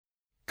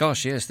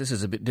Gosh, yes, this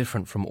is a bit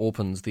different from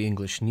Orpin's The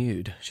English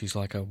Nude. She's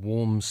like a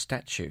warm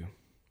statue.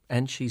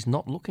 And she's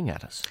not looking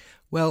at us.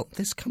 Well,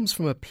 this comes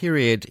from a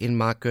period in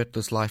Mark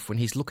Gertler's life when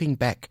he's looking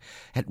back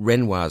at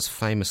Renoir's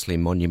famously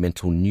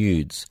monumental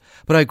nudes.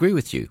 But I agree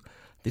with you.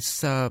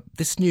 This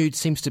nude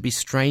seems to be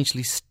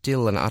strangely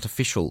still and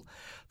artificial.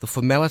 The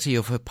formality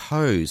of her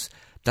pose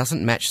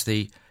doesn't match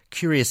the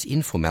curious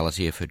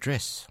informality of her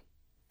dress.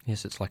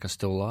 Yes, it's like a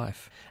still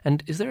life.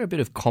 And is there a bit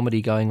of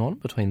comedy going on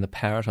between the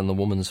parrot and the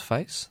woman's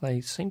face?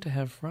 They seem to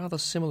have rather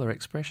similar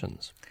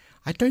expressions.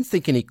 I don't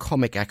think any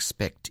comic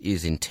aspect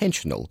is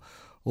intentional,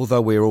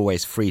 although we're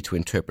always free to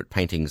interpret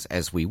paintings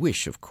as we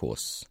wish, of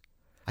course.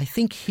 I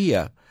think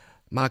here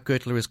Mark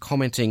Gertler is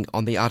commenting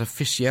on the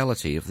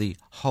artificiality of the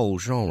whole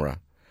genre.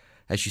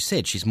 As you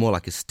said, she's more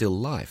like a still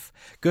life.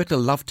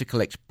 Gertler loved to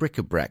collect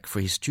bric-a-brac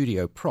for his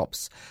studio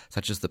props,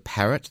 such as the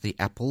parrot, the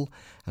apple,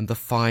 and the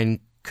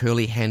fine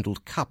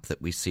curly-handled cup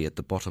that we see at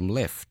the bottom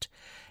left.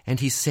 And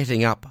he's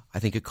setting up, I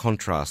think, a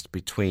contrast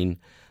between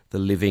the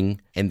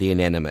living and the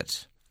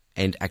inanimate,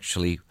 and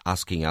actually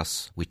asking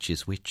us which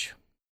is which.